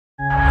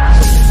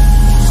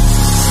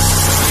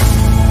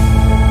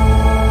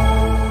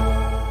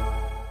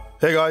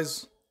Hey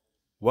guys,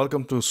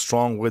 welcome to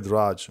Strong with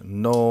Raj,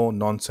 no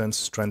nonsense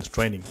strength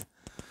training.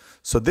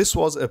 So, this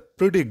was a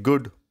pretty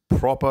good,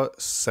 proper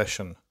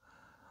session.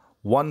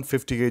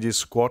 150 kg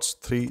squats,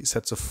 3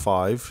 sets of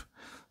 5.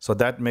 So,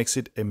 that makes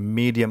it a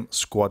medium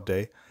squat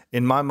day.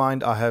 In my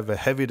mind, I have a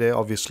heavy day,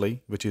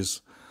 obviously,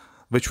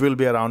 which will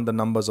be around the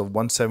numbers of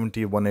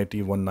 170,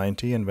 180,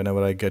 190, and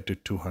whenever I get to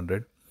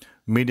 200.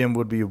 Medium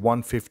would be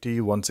 150,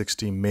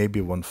 160,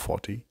 maybe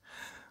 140.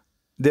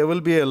 There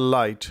will be a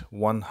light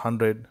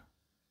 100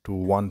 to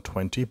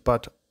 120,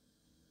 but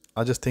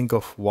I just think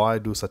of why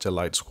do such a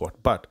light squat.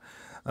 But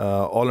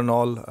all in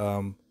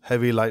all,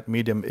 heavy, light,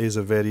 medium is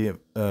a very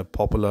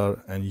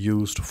popular and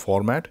used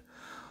format.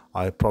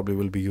 I probably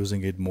will be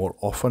using it more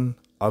often.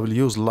 I will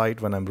use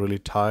light when I'm really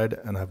tired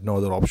and have no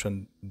other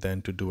option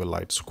than to do a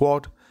light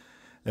squat.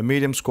 A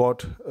medium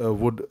squat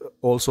would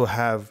also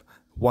have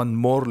one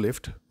more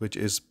lift, which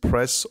is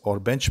press or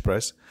bench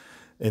press.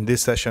 In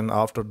this session,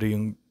 after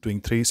doing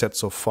 3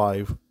 sets of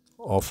 5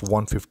 of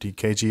 150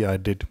 kg, I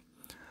did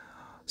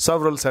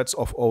several sets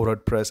of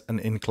overhead press and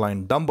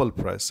incline dumbbell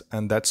press,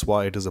 and that's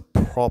why it is a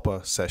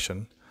proper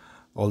session,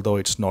 although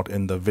it's not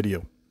in the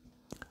video.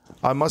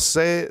 I must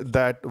say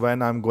that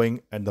when I'm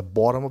going at the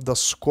bottom of the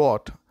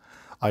squat,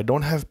 I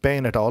don't have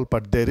pain at all,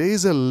 but there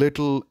is a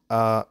little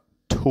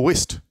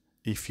twist,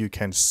 if you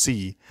can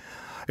see.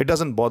 It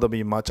doesn't bother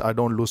me much. I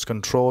don't lose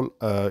control.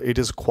 It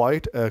is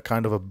quite a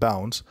kind of a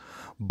bounce,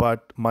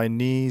 but my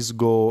knees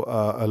go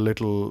a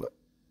little,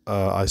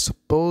 I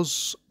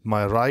suppose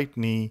my right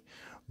knee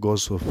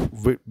goes a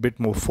bit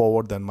more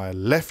forward than my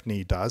left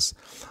knee does,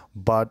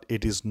 but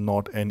it is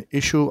not an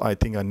issue. I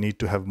think I need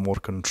to have more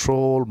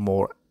control,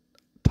 more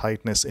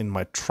tightness in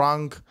my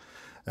trunk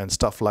and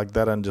stuff like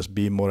that, and just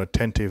be more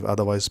attentive.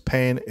 Otherwise,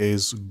 pain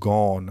is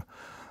gone.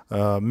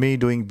 Me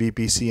doing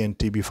BPC and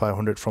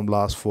TB500 from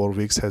last 4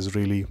 weeks has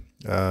really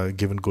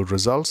given good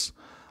results.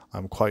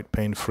 I'm quite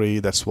pain-free.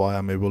 That's why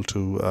I'm able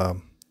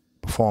to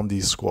perform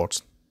these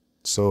squats.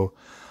 So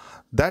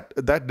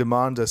that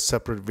demands a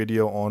separate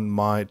video on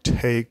my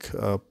take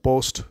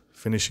post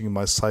finishing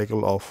my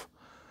cycle of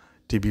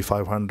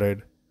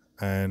TB500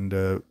 and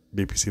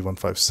BPC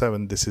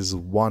 157. This is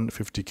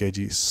 150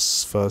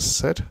 kg first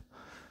set.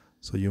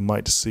 So you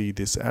might see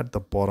this at the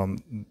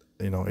bottom,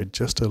 it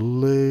just a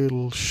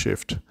little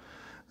shift.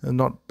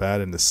 Not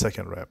bad in the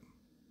second rep.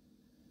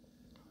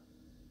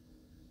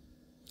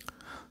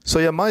 So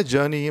yeah, my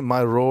journey,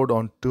 my road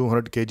on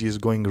 200 kg is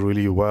going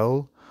really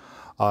well.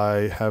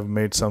 I have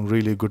made some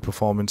really good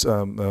performance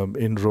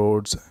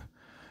inroads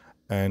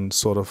and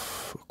sort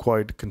of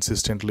quite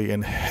consistently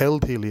and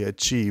healthily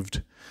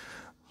achieved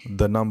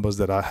the numbers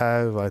that I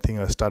have. I think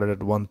I started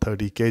at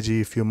 130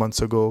 kg a few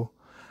months ago,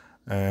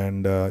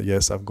 and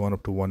yes, I've gone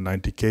up to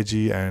 190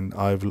 kg, and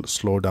I will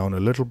slow down a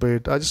little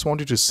bit. I just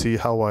wanted to see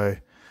how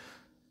I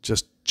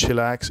just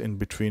chillax in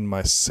between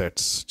my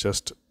sets.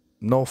 Just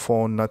no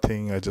phone,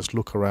 nothing. I just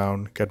look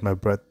around, get my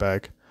breath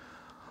back.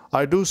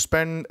 I do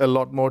spend a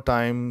lot more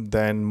time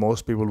than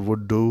most people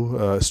would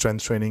do.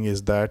 Strength training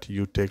is that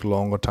you take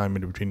longer time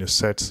in between your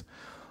sets.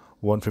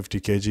 150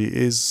 kg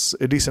is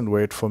a decent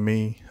weight for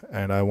me,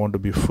 and I want to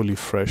be fully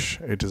fresh.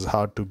 It is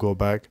hard to go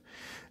back.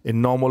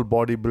 In normal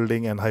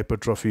bodybuilding and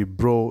hypertrophy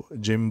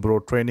gym bro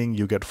training,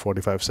 you get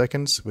 45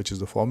 seconds, which is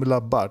the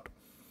formula, but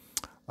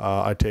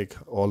I take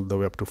all the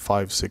way up to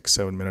 5, 6,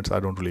 7 minutes. I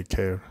don't really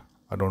care.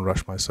 I don't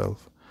rush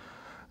myself.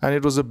 And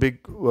it was a big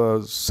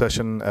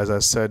session. As I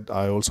said,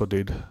 I also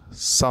did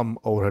some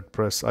overhead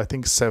press. I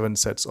think 7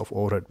 sets of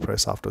overhead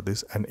press after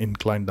this, and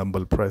incline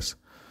dumbbell press.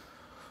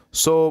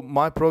 So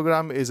my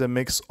program is a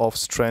mix of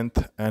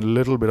strength and a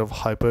little bit of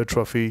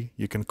hypertrophy,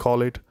 you can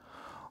call it.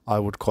 I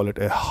would call it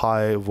a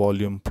high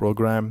volume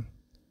program.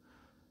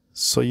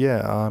 So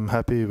yeah, I'm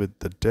happy with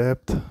the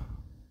depth.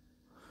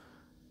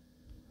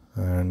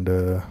 And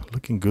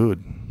looking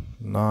good.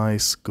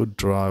 Nice, good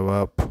drive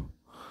up.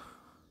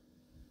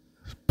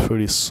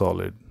 Pretty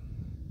solid.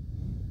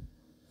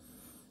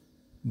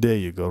 There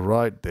you go,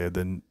 right there.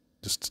 Then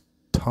just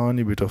a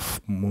tiny bit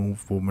of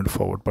movement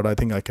forward, but I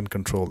think I can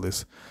control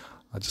this.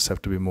 I just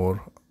have to be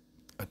more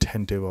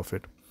attentive of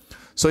it.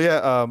 So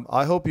yeah,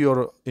 I hope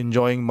you're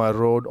enjoying my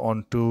road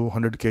on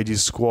 200 kg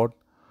squat.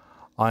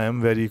 I am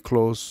very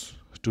close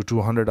to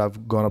 200.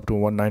 I've gone up to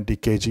 190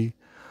 kg,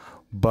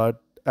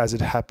 but as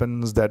it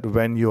happens that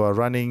when you are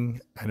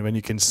running and when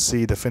you can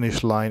see the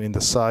finish line in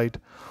the sight,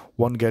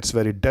 one gets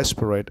very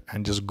desperate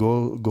and just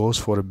goes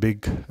for a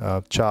big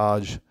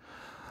charge.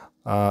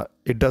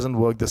 It doesn't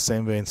work the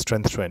same way in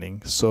strength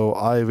training. So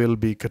I will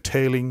be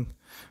curbing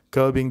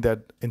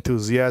that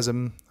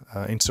enthusiasm.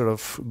 Instead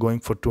of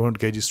going for 200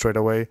 kg straight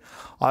away,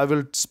 I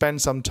will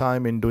spend some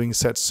time in doing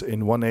sets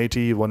in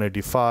 180,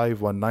 185,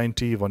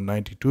 190,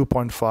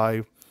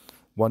 192.5,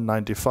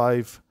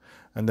 195,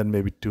 and then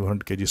maybe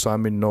 200 kg. So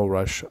I'm in no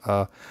rush.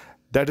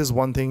 That is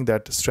one thing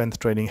that strength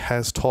training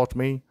has taught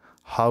me,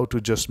 how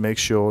to just make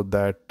sure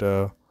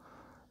that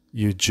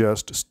you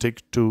just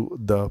stick to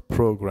the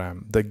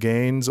program. The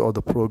gains or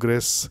the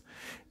progress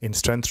in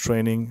strength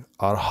training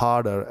are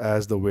harder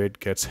as the weight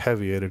gets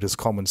heavier. It is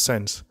common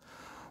sense.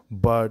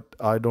 but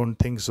I don't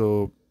think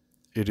so.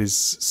 It is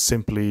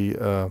simply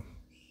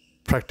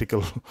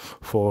practical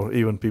for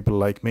even people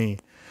like me.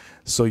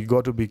 So you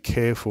got to be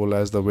careful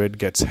as the weight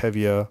gets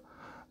heavier.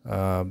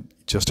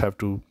 Just have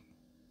to,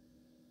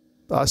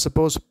 I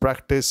suppose,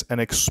 practice and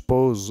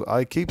expose.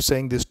 I keep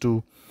saying this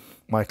to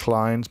my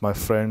clients, my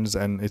friends,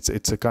 and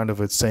it's a kind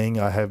of a saying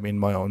I have in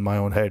my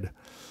own head.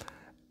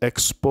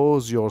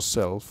 Expose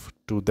yourself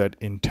to that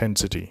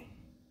intensity,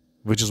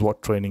 which is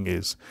what training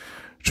is.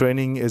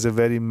 Training is a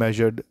very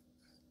measured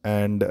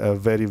and a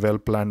very well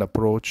planned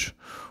approach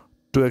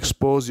to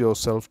expose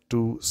yourself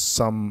to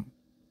some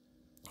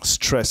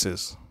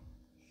stresses,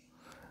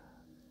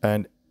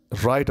 and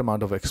right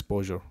amount of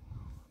exposure,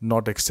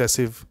 not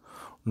excessive,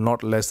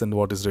 not less than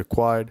what is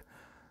required.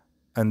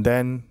 And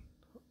then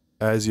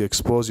as you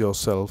expose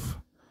yourself,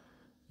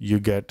 you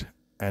get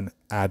an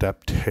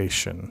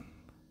adaptation.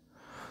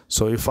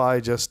 So if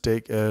I just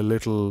take a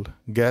little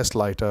gas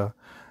lighter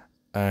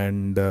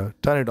and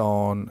turn it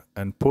on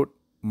and put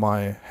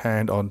my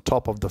hand on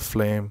top of the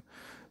flame,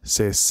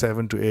 say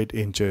 7 to 8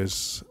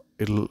 inches,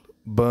 it'll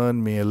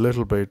burn me a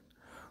little bit,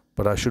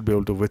 but I should be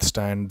able to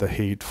withstand the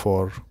heat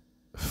for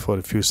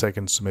a few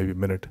seconds, maybe a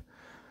minute.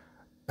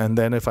 And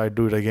then if I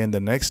do it again the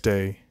next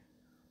day,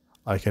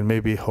 I can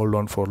maybe hold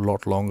on for a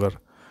lot longer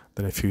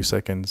than a few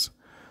seconds.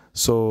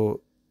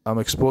 So I'm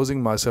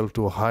exposing myself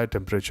to a high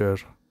temperature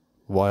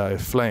via a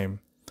flame.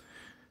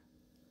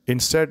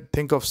 Instead,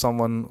 think of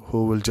someone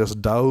who will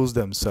just douse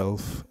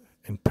themselves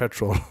in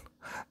petrol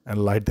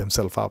and light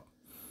themselves up.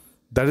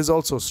 That is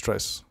also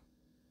stress.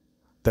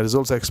 That is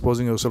also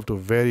exposing yourself to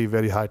very,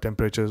 very high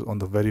temperatures on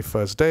the very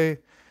first day,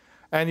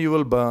 and you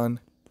will burn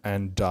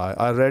and die.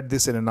 I read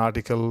this in an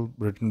article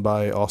written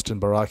by Austin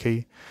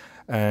Baraki,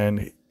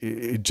 and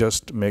it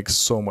just makes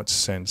so much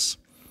sense.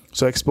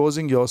 So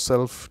exposing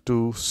yourself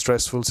to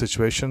stressful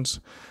situations,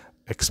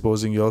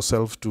 exposing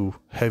yourself to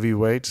heavy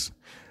weights,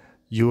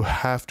 you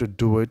have to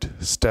do it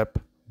step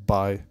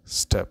by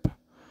step.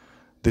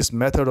 This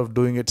method of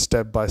doing it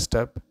step by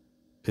step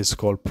is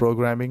called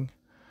programming.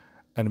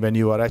 And when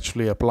you are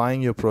actually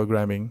applying your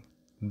programming,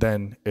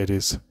 then it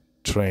is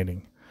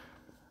training.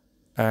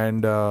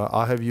 And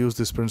I have used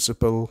this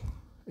principle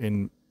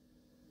in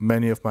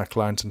many of my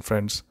clients and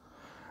friends,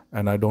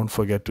 and I don't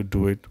forget to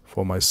do it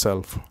for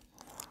myself.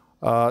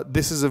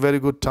 This is a very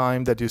good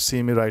time that you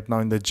see me right now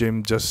in the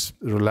gym, just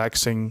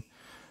relaxing,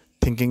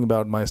 thinking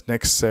about my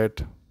next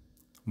set,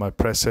 my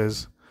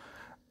presses.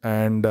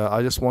 And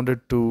I just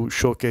wanted to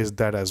showcase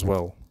that as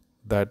well,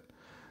 that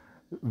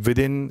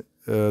within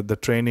the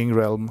training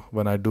realm,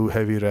 when I do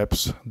heavy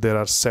reps, there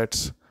are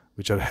sets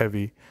which are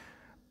heavy,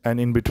 and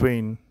in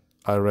between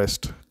I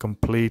rest,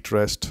 complete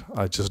rest.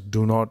 I just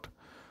do not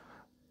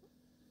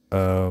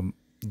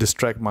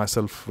distract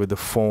myself with the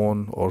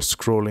phone or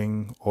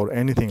scrolling or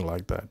anything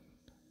like that.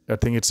 I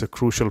think it's a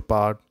crucial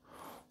part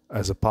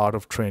as a part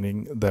of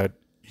training, that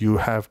you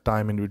have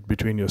time in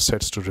between your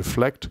sets to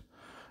reflect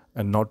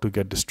and not to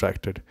get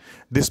distracted.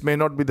 This may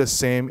not be the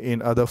same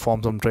in other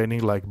forms of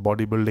training like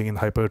bodybuilding and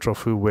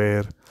hypertrophy,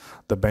 where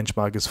the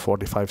benchmark is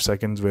 45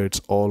 seconds, where it's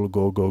all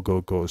go, go,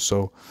 go, go.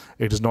 So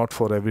it is not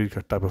for every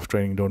type of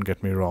training, don't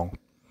get me wrong.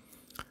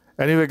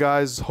 Anyway,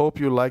 guys, hope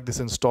you like this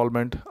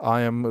installment.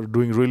 I am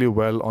doing really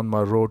well on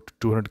my road to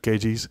 200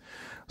 kgs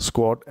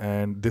squat,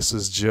 and this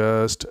is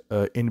just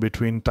an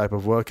in-between type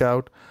of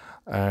workout.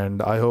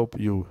 And I hope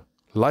you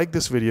like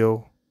this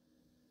video,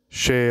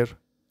 share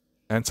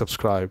and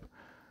subscribe,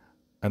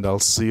 and I'll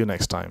see you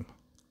next time.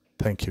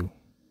 Thank you.